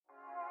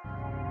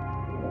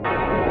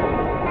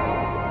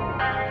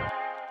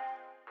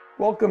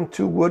Welcome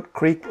to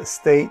Woodcreek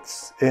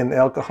Estates in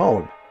El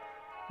Cajon.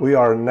 We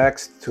are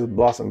next to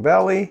Blossom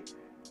Valley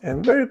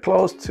and very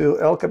close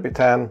to El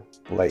Capitan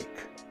Lake.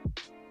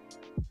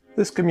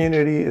 This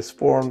community is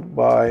formed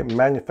by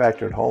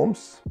manufactured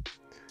homes,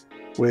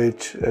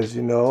 which, as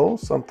you know,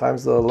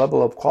 sometimes the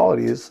level of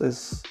quality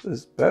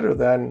is better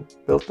than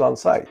built on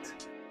site.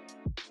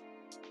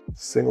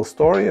 Single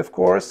story, of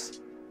course.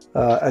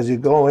 As you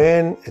go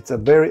in, it's a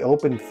very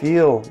open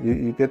feel.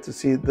 You get to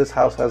see this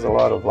house has a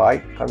lot of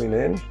light coming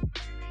in.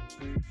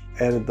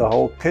 And the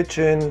whole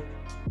kitchen,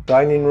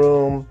 dining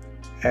room,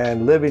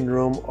 and living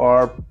room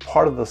are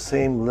part of the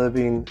same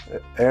living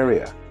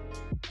area.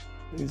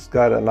 It's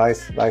got a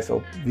nice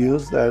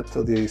views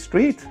to the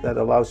street that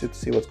allows you to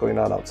see what's going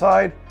on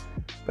outside.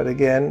 But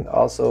again,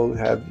 also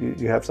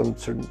you have some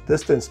certain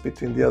distance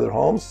between the other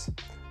homes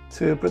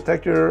to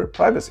protect your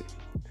privacy.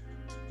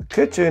 The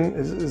kitchen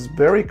is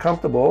very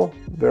comfortable,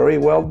 very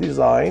well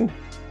designed.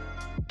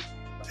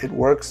 It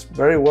works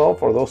very well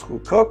for those who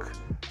cook.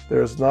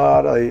 There's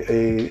not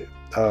a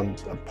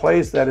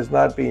place that is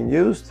not being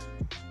used,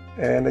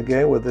 and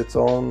again with its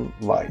own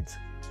light.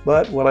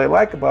 But what I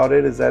like about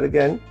it is that,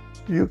 again,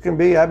 you can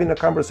be having a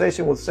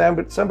conversation with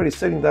somebody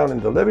sitting down in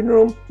the living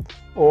room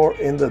or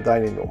in the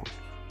dining room.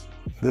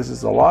 This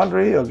is the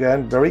laundry,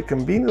 again, very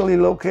conveniently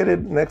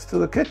located next to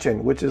the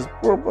kitchen, which is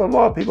where a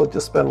lot of people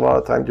just spend a lot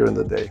of time during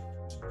the day.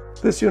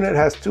 This unit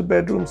has 2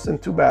 bedrooms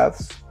and 2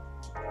 baths.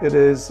 It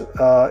is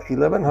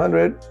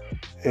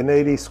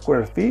 1,180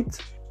 square feet,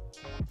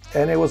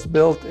 and it was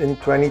built in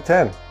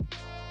 2010.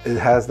 It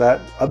has that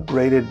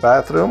upgraded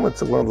bathroom.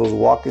 It's one of those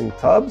walk-in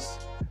tubs,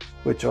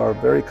 which are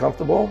very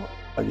comfortable.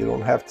 You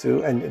don't have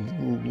to,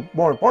 and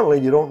more importantly,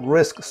 you don't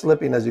risk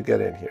slipping as you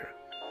get in here.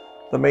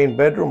 The main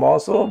bedroom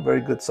also,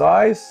 very good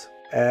size,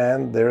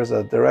 and there's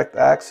a direct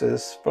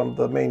access from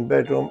the main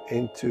bedroom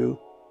into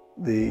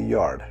the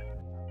yard.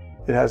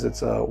 It has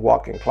its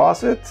walk-in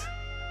closet,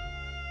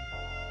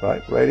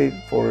 right, ready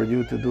for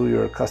you to do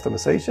your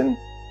customization.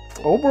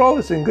 Overall,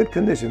 it's in good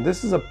condition.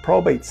 This is a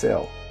probate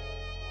sale.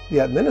 The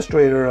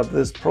administrator of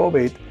this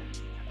probate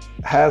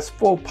has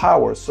full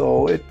power,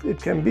 so it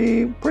can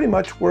be pretty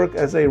much work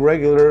as a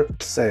regular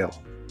sale.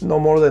 No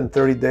more than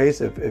 30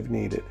 days if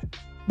needed.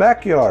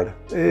 Backyard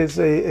is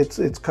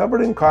it's covered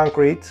in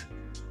concrete.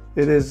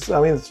 It is,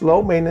 it's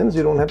low maintenance.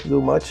 You don't have to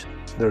do much.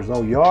 There's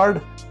no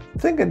yard. I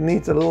think it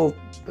needs a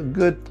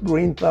good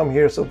green thumb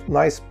here, so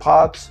nice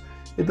pots.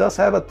 It does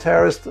have a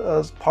terraced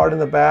part in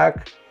the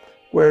back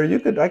where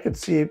I could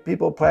see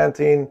people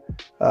planting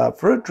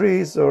fruit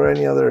trees or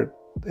any other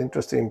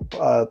interesting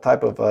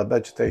type of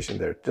vegetation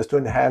there, just to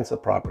enhance the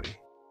property.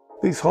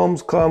 These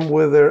homes come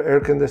with their air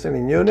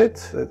conditioning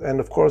unit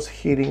and of course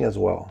heating as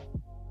well.